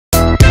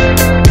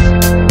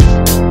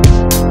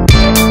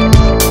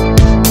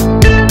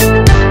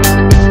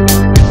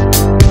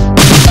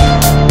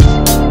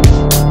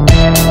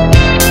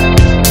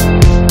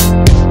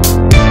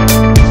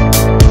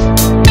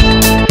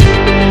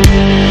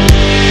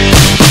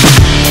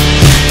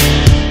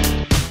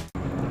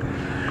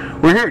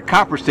We're here at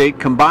Copperstate,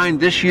 combined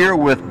this year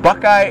with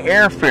Buckeye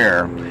Air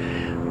Fair.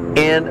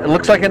 And it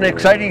looks like an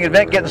exciting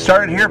event getting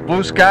started here,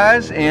 blue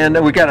skies, and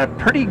we got a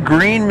pretty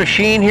green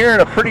machine here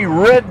and a pretty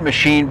red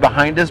machine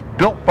behind us,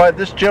 built by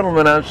this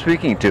gentleman I'm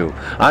speaking to.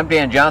 I'm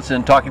Dan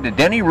Johnson, talking to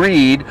Denny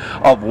Reed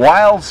of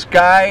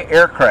WildSky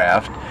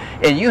Aircraft,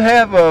 and you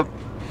have a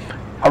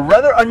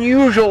rather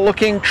unusual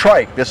looking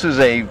trike. This is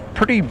a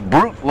pretty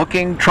brute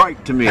looking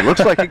trike to me. It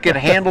looks like it could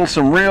handle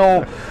some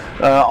real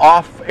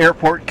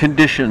off-airport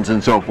conditions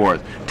and so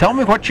forth. Tell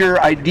me what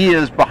your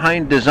ideas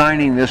behind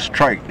designing this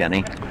trike,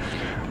 Denny.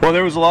 Well,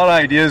 there was a lot of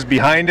ideas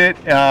behind it.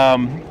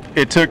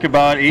 It took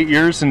about 8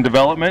 years in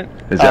development.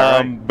 Is that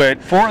right?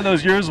 But 4 of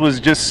those years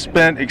was just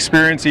spent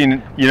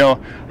experiencing,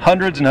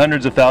 hundreds and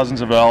hundreds of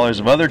thousands of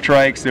dollars of other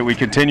trikes that we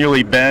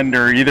continually bend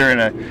or either in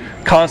a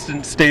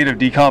constant state of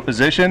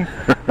decomposition.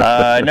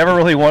 I never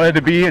really wanted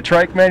to be a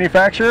trike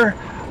manufacturer,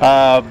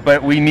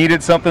 but we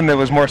needed something that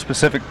was more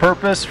specific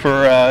purpose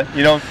for,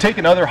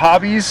 taking other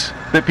hobbies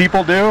that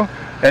people do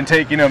and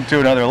taking them to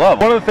another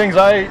level. One of the things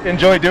I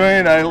enjoy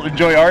doing, I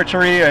enjoy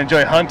archery, I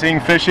enjoy hunting,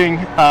 fishing,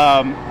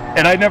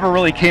 and I never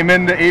really came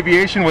into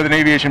aviation with an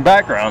aviation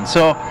background.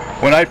 So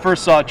when I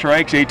first saw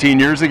trikes 18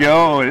 years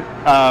ago,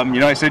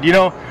 I said,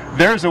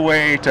 there's a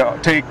way to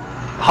take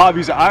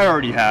hobbies that I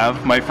already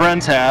have, my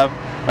friends have,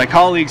 my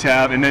colleagues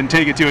have, and then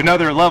take it to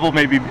another level,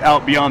 maybe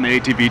out beyond the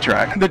ATV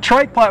track. The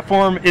trike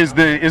platform is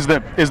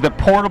the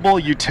portable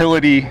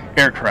utility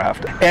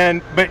aircraft.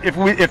 But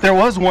if there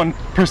was one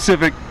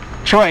specific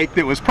trike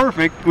that was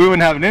perfect, we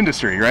wouldn't have an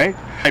industry, right?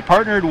 I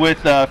partnered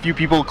with a few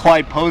people,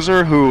 Clyde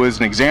Poser, who is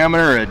an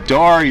examiner at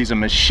DAR, he's a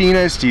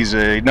machinist, he's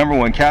a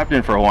 #1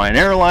 captain for Hawaiian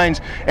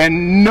Airlines,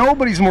 and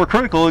nobody's more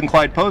critical than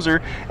Clyde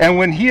Poser. And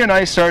when he and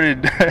I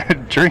started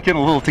drinking a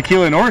little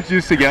tequila and orange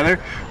juice together,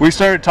 we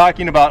started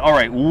talking about, all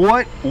right,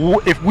 what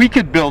if we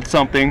could build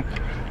something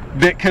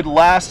that could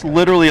last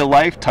literally a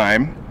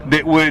lifetime,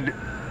 that would,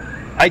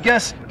 I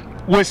guess,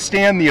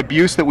 withstand the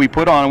abuse that we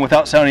put on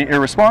without sounding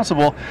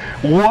irresponsible?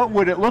 What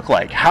would it look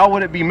like? How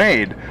would it be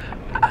made?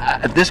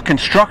 This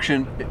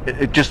construction,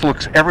 it just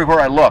looks, everywhere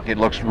I look, it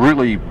looks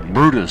really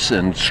Brutus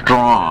and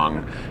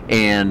strong,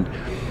 and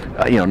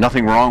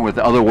nothing wrong with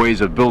other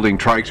ways of building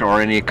trikes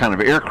or any kind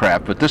of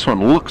aircraft, but this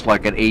one looks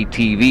like an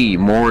ATV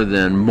more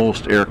than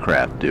most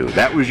aircraft do.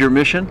 That was your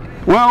mission?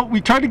 Well,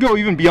 we tried to go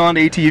even beyond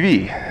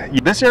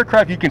ATV. This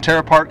aircraft you can tear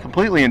apart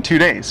completely in 2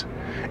 days.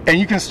 And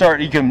you can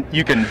start, you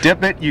can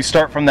dip it, you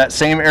start from that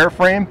same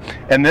airframe,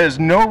 and there's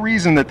no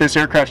reason that this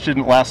aircraft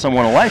shouldn't last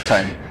someone a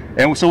lifetime.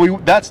 And so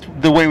that's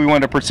the way we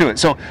wanted to pursue it.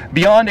 So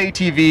beyond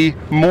ATV,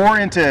 more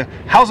into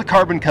how's a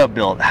carbon cub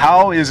built?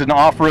 How is an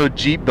off-road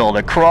Jeep built?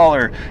 A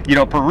crawler,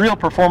 for real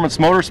performance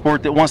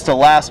motorsport that wants to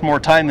last more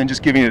time than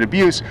just giving it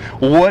abuse.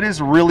 What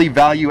is really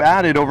value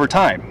added over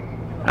time?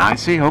 I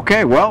see.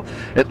 Okay, well,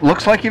 it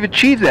looks like you've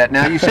achieved that.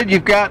 Now, you said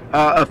you've got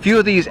a few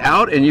of these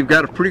out, and you've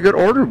got a pretty good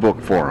order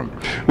book for them.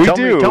 We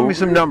do. Tell me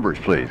some numbers,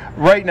 please.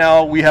 Right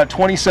now, we have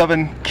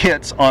 27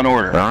 kits on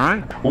order. All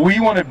right. We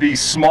want to be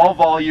small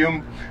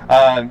volume,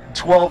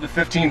 12 to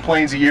 15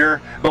 planes a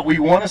year, but we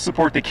want to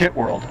support the kit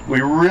world.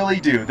 We really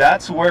do.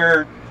 That's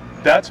where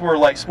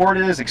light sport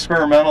is,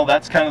 experimental.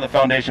 That's kind of the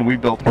foundation we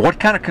built. What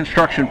kind of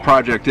construction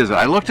project is it?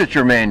 I looked at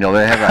your manual.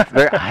 They have a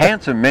very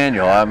handsome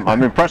manual.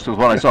 I'm impressed with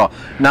what I saw.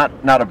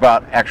 Not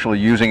about actually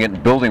using it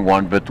and building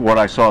one, but what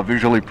I saw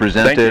visually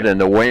presented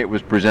and the way it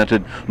was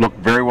presented looked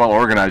very well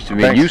organized to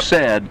me. Thanks. You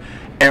said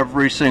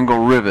every single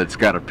rivet's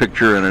got a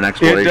picture and an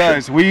explanation. It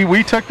does.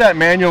 We took that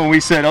manual and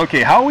we said,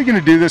 okay, how are we going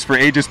to do this for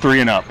ages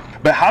 3 and up?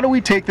 But how do we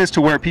take this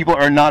to where people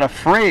are not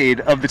afraid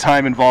of the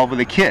time involved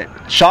with a kit?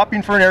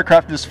 Shopping for an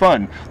aircraft is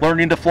fun.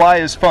 Learning to fly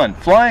is fun.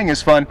 Flying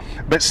is fun,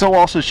 but so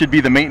also should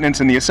be the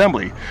maintenance and the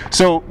assembly.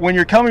 So when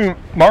you're coming,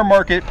 our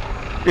market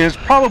is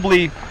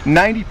probably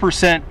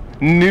 90%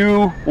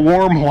 new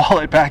warm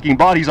wallet packing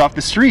bodies off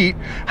the street.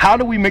 How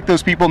do we make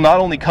those people not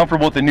only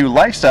comfortable with the new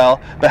lifestyle,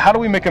 but how do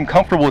we make them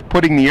comfortable with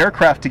putting the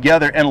aircraft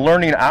together and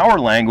learning our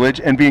language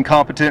and being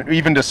competent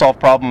even to solve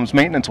problems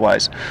maintenance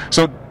wise?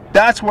 So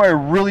that's where I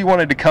really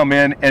wanted to come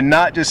in and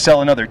not just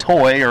sell another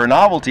toy or a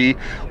novelty.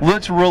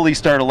 Let's really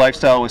start a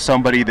lifestyle with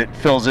somebody that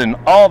fills in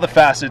all the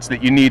facets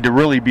that you need to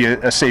really be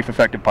a safe,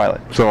 effective pilot.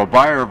 So a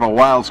buyer of a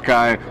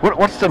WildSky,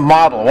 what's the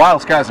model?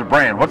 WildSky is a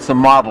brand. What's the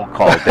model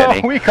called,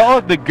 Denny? We call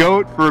it the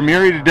Goat for a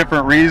myriad of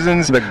different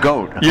reasons. The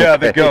Goat. Yeah,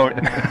 okay. The Goat.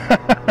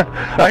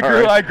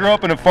 I grew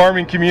up in a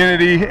farming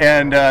community,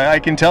 and I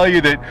can tell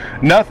you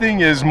that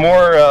nothing is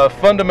more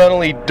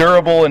fundamentally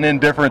durable and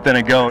indifferent than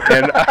a goat.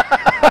 And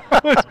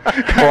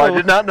well, I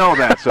did not know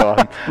that, so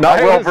I'm not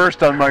well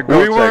versed on my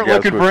goats. We weren't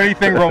looking for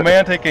anything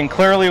romantic, and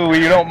clearly we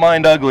don't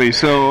mind ugly.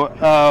 So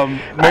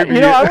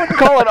maybe I wouldn't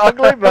call it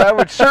ugly, but I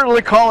would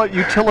certainly call it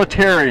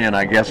utilitarian,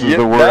 I guess is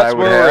the word I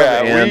would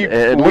have.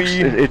 And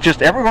it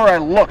just everywhere I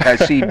look, I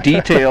see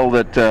detail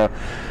that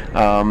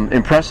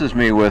impresses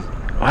me with.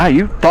 Wow,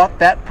 you thought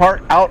that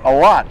part out a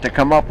lot to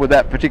come up with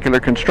that particular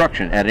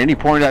construction at any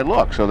point I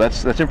look. So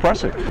that's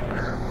impressive.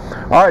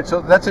 All right,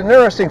 so that's an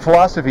interesting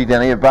philosophy,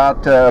 Denny,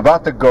 about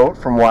the Goat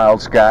from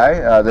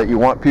WildSky, that you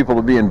want people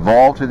to be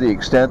involved to the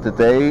extent that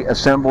they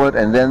assemble it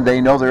and then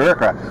they know their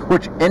aircraft,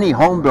 which any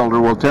home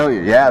builder will tell you.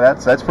 Yeah,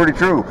 that's pretty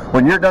true.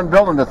 When you're done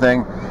building the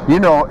thing,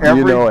 you know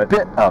every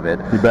bit of it.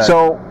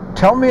 So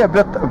tell me a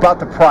bit about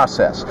the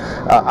process.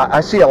 I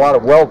see a lot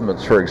of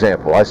weldments, for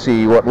example. I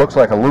see what looks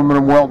like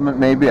aluminum weldment,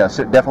 maybe. I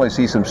definitely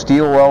see some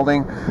steel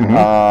welding.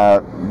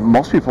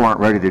 Most people aren't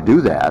ready to do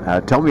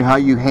that. Tell me how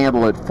you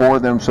handle it for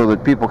them so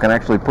that people can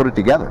actually put it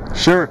together.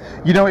 Sure.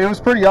 You know, it was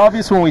pretty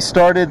obvious when we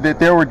started that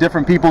there were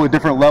different people with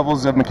different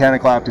levels of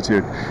mechanical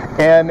aptitude.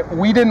 And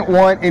we didn't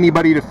want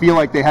anybody to feel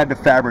like they had to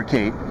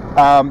fabricate.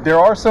 There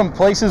are some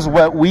places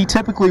where we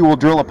typically will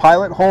drill a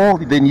pilot hole,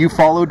 then you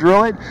follow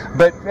drill it,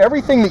 but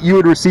everything that you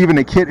would receive in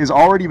a kit has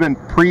already been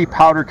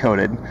pre-powder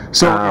coated.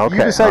 So if you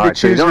decide to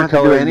choose your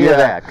color,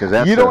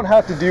 you don't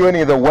have to do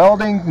any of the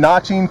welding,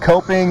 notching,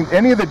 coping,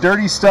 any of the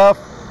dirty stuff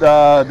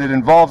that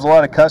involves a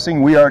lot of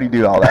cussing. We already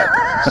do all that.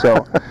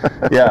 So,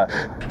 yeah.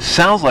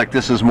 Sounds like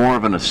this is more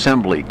of an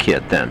assembly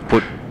kit then.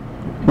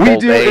 We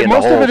do.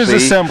 Most of it is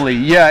assembly,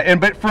 yeah.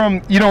 But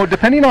from, you know,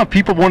 depending on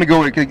people want to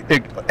go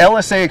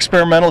LSA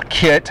experimental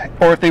kit,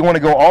 or if they want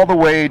to go all the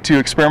way to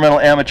experimental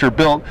amateur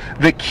built,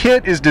 the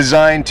kit is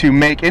designed to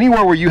make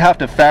anywhere where you have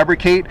to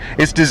fabricate.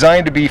 It's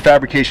designed to be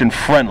fabrication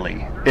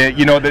friendly.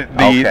 You know,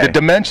 the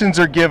dimensions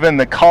are given,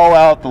 the call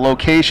out, the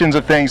locations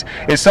of things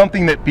is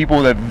something that people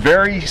with a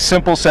very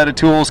simple set of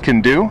tools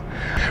can do.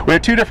 We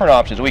have two different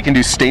options. We can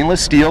do stainless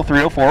steel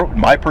 304,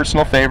 my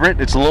personal favorite.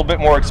 It's a little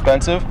bit more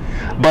expensive,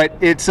 but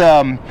it's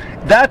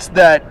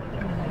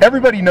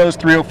everybody knows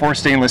 304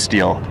 stainless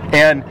steel,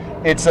 and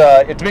it's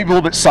maybe a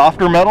little bit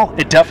softer metal.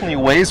 It definitely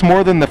weighs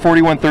more than the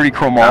 4130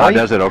 chromoly.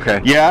 Does it? Okay.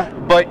 Yeah,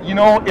 but you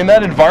know, in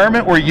that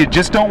environment where you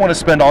just don't want to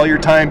spend all your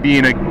time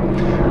being a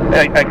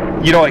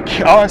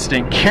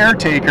constant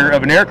caretaker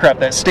of an aircraft,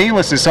 that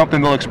stainless is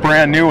something that looks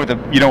brand new with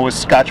with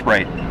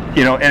Scotch-Brite,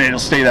 and it'll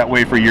stay that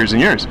way for years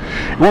and years.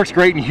 It works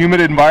great in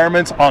humid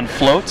environments, on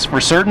floats for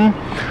certain.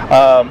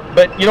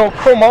 But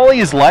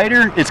chromoly is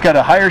lighter. It's got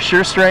a higher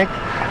shear strength.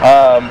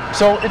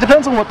 So it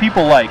depends on what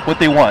people like, what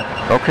they want.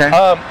 Okay.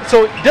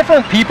 So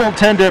different people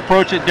tend to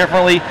approach it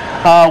differently.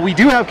 We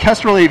do have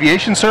Kestrel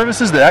Aviation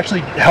Services that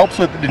actually helps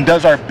with and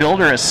does our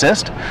builder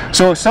assist.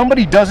 So if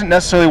somebody doesn't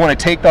necessarily want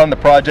to take on the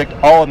project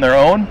all on their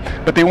own,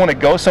 but they want to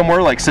go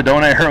somewhere like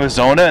Sedona,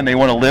 Arizona, and they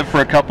want to live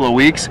for a couple of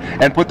weeks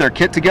and put their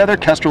kit together,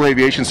 Kestrel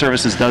Aviation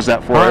Services does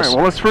that for us. All right,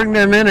 well, let's bring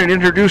them in and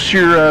introduce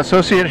your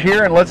associate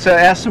here, and let's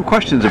ask some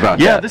questions about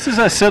that. Yeah, this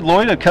is Sid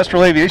Lloyd of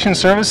Kestrel Aviation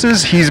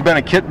Services. He's been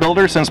a kit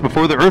builder since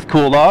before the Earth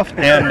cooled off,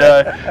 and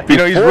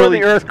he's really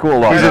the Earth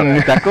cooled off.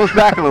 That goes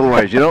back a little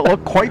ways. You don't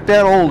look quite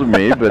that old to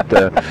me, but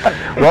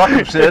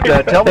welcome, Sid.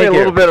 Tell me a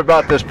little bit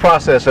about this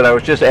process that I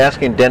was just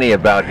asking Denny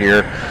about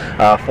here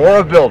for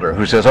a builder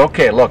who says,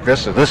 okay, look,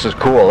 this is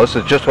cool. This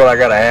is just what I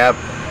got to have.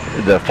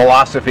 The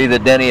philosophy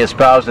that Denny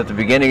espoused at the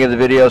beginning of the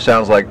video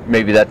sounds like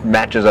maybe that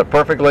matches up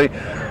perfectly,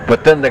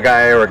 but then the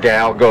guy or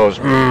gal goes,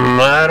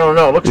 I don't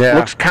know,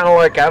 looks kind of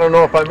like I don't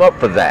know if I'm up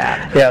for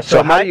that. Yeah.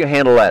 So how do you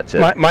handle that,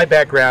 Sid? My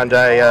background,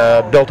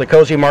 I built a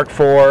Cozy Mark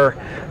IV,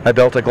 I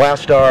built a Glass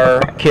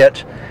Star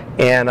kit,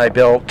 and I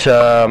built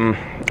a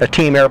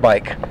Team Air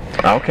bike.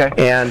 Okay.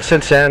 And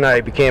since then I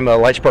became a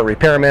light sport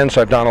repairman,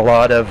 so I've done a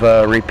lot of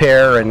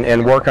repair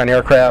and work on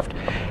aircraft.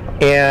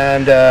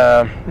 And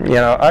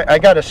I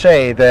got to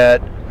say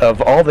that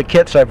of all the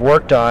kits I've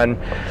worked on,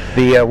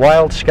 the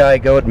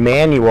WildSky Goat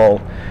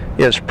manual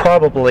is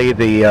probably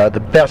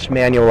the best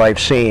manual I've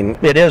seen.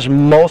 It is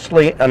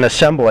mostly an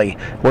assembly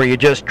where you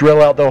just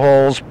drill out the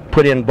holes,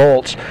 put in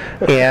bolts,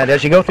 and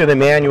as you go through the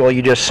manual,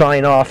 you just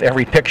sign off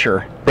every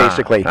picture,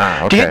 basically.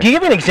 Okay. Do you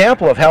give an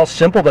example of how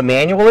simple the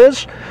manual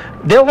is?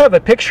 They'll have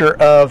a picture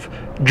of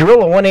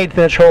drill a 1/8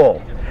 inch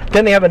hole.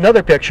 Then they have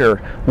another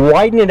picture,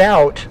 widen it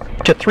out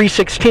to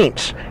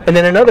 3/16, and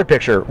then another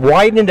picture,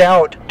 widen it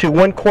out to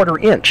 1/4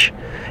 inch.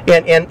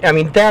 And I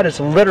mean, that is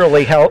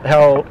literally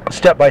how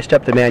step by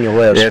step the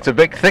manual is. Yeah, it's a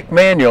big, thick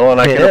manual, and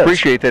I can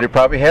appreciate that it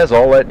probably has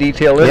all that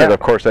detail in it. Of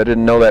course, I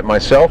didn't know that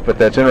myself, but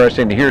that's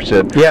interesting to hear,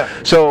 Sid. Yeah.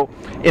 So,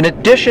 in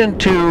addition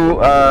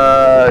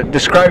to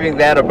describing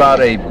that about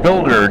a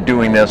builder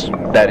doing this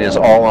that is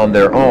all on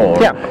their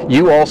own,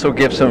 you also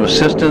give some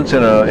assistance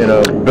in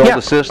a build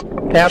assist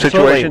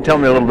situation. Tell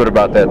me a little bit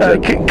about that.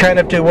 Kind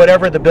of to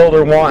whatever the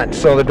builder wants.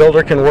 So the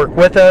builder can work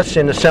with us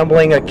in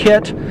assembling a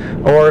kit,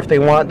 or if they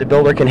want, the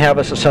builder can have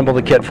us assemble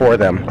the kit for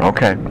them.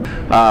 Okay.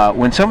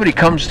 When somebody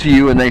comes to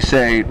you and they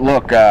say,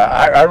 look,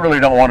 I really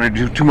don't want to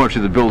do too much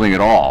of the building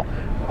at all,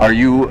 are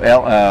you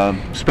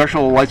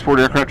special light sport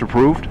aircraft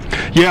approved?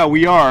 Yeah,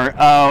 we are.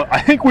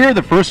 I think we were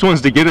the first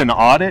ones to get an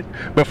audit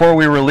before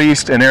we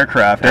released an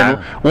aircraft. And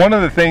one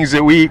of the things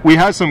that we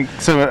had some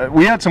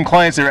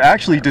clients that were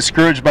actually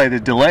discouraged by the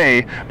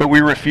delay, but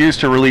we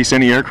refused to release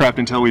any aircraft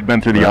until we'd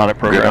been through the audit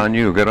program. Good on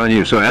you. Good on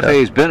you. So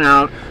FAA's been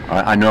out.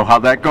 I know how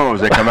that goes.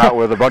 They come out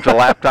with a bunch of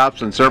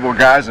laptops and several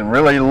guys and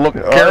really look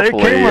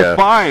carefully. They came with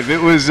 5.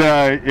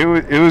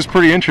 It was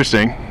pretty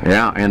interesting.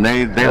 Yeah, and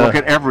they look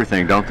at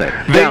everything, don't they?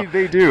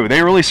 They do. do.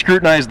 They really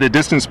scrutinize the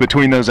distance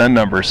between those end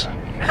numbers.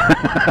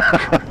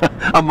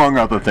 Among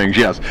other things,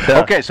 yes.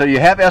 Yeah. Okay, so you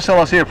have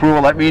SLSA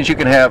approval. That means you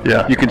can have,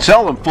 you can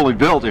sell them fully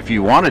built if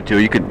you wanted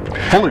to. You could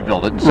fully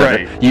build it and sell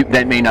it.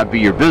 That may not be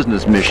your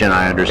business mission,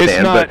 I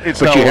understand,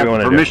 but you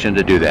have permission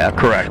to do that.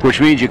 Correct. Which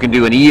means you can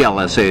do an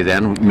ELSA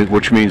then,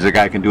 which means the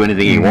guy can do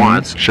anything he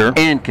wants,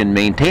 and can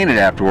maintain it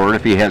afterward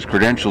if he has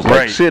credentials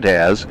like Sid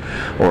has,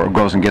 or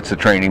goes and gets the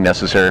training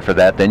necessary for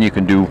that. Then you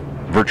can do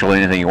virtually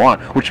anything you want,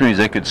 which means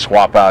they could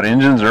swap out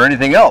engines or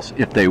anything else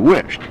if they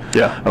wished.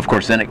 Yeah. Of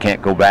course, then it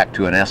can't go back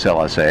to an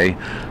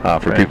SLSA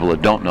for people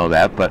that don't know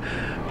that, but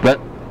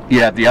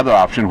you have the other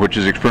option, which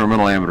is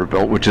experimental amateur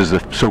built, which is the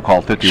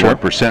so-called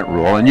 51%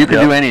 rule, and you can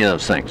do any of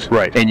those things.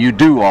 Right. And you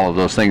do all of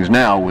those things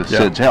now with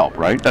Sid's help,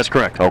 right? That's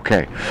correct.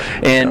 Okay.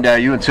 And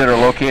you and Sid are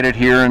located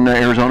here in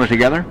Arizona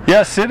together?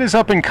 Yeah, Sid is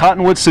up in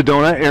Cottonwood,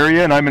 Sedona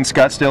area, and I'm in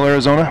Scottsdale,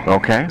 Arizona.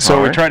 Okay.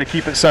 So we try to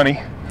keep it sunny.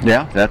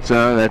 Yeah, that's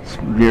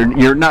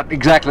you're not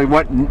exactly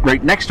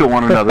right next to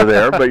one another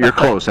there, but you're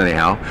close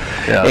anyhow.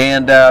 Yeah.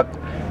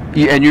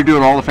 And you're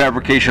doing all the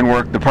fabrication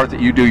work. The part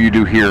that you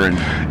do here, and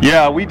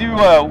yeah, we do.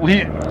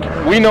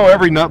 We know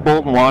every nut,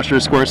 bolt, and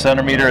washer, square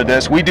centimeter of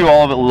this. We do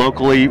all of it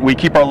locally. We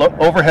keep our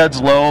overheads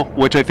low,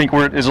 which I think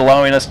is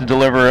allowing us to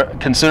deliver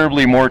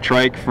considerably more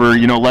trike for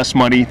less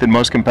money than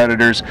most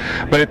competitors.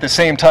 But at the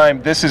same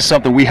time, this is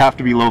something we have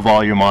to be low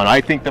volume on.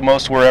 I think the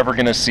most we're ever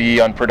going to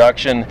see on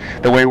production,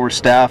 the way we're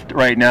staffed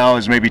right now,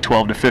 is maybe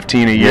 12 to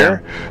 15 a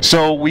year.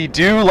 So we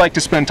do like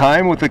to spend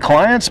time with the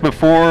clients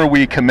before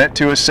we commit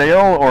to a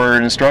sale or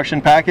an instruction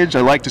package.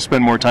 I like to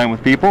spend more time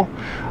with people.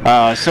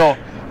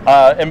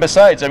 And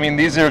besides, I mean,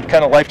 these are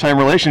kind of lifetime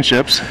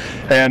relationships,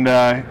 and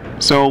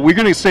so we're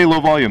going to stay low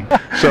volume.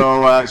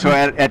 So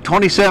at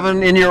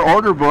 27 in your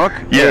order book,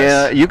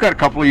 you got a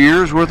couple of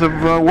years worth of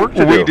work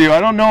to do. We do. I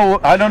don't know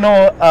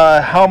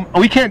how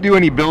we can't do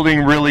any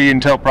building really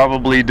until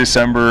probably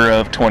December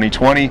of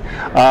 2020.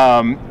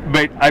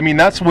 But I mean,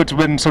 that's what's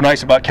been so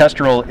nice about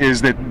Kestrel is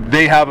that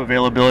they have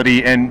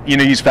availability, and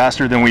he's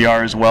faster than we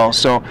are as well.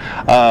 So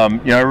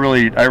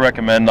I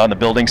recommend on the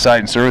building side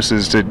and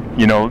services to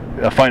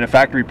find a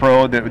factory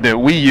pro that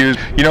we use.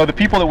 The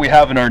people that we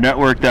have in our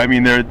network, I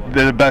mean, they're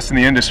the best in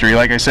the industry.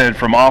 Like I said,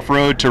 from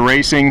off-road to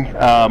racing,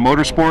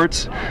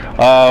 motorsports.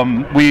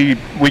 We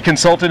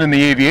consulted in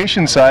the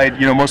aviation side,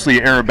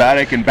 mostly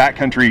aerobatic and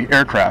backcountry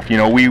aircraft.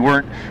 We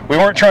weren't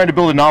trying to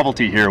build a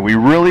novelty here. We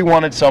really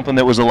wanted something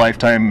that was a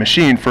lifetime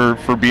machine for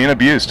being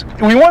abused.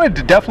 We wanted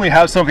to definitely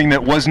have something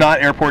that was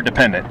not airport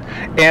dependent,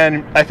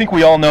 and I think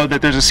we all know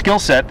that there's a skill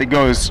set that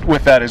goes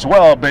with that as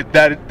well, but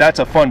that's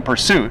a fun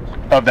pursuit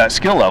of that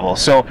skill level.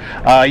 So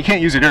you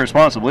can't use it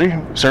irresponsibly,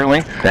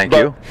 certainly. Thank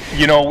you.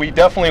 We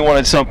definitely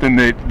wanted something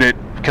that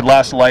could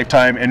last a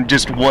lifetime and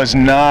just was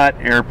not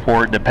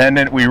airport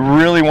dependent. We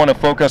really want to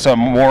focus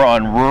more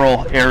on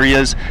rural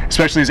areas,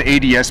 especially as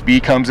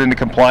ADS-B comes into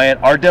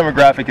compliant. Our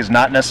demographic is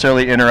not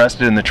necessarily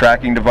interested in the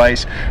tracking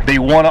device. They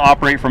want to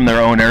operate from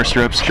their own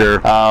airstrips. Sure.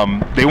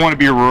 They want to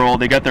be rural.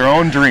 They got their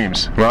own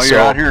dreams. Well, you're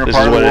out here in a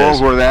part of the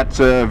world where that's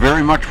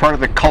very much part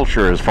of the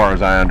culture, as far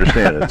as I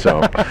understand it.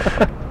 So.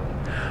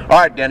 All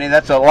right, Denny,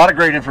 that's a lot of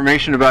great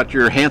information about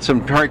your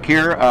handsome trike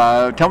here.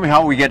 Tell me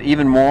how we get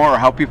even more, or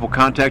how people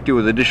contact you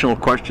with additional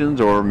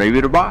questions, or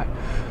maybe to buy.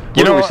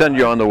 Where do we send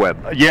you on the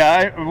web?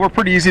 Yeah, we're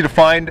pretty easy to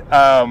find.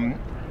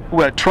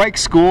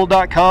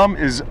 Trikeschool.com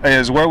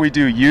is where we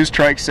do used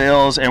trike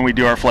sales, and we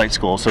do our flight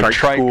school. So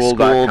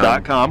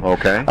trikeschool.com.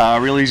 Okay.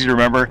 Real easy to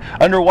remember.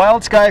 Under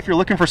WildSky, if you're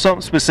looking for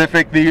something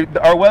specific,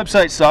 our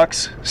website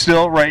sucks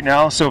still right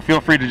now, so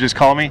feel free to just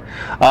call me.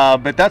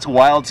 But that's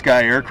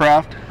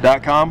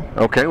WildSkyAircraft.com.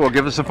 Okay, well,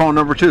 give us a phone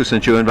number too,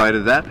 since you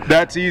invited that.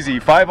 That's easy.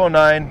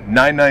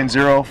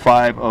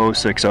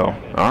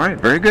 509-990-5060. All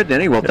right, very good,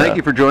 Denny. Well, thank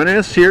you for joining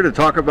us here to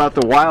talk about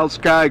the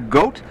WildSky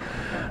Goat.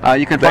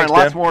 You can find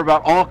lots more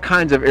about all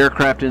kinds of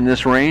aircraft in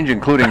this range,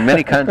 including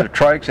many kinds of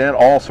trikes and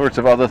all sorts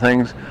of other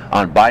things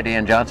on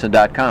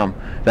BuyDanJohnson.com.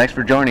 Thanks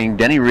for joining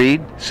Denny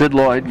Reed, Sid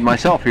Lloyd, and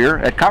myself here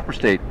at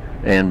Copperstate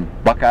and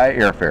Buckeye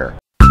Air Fair.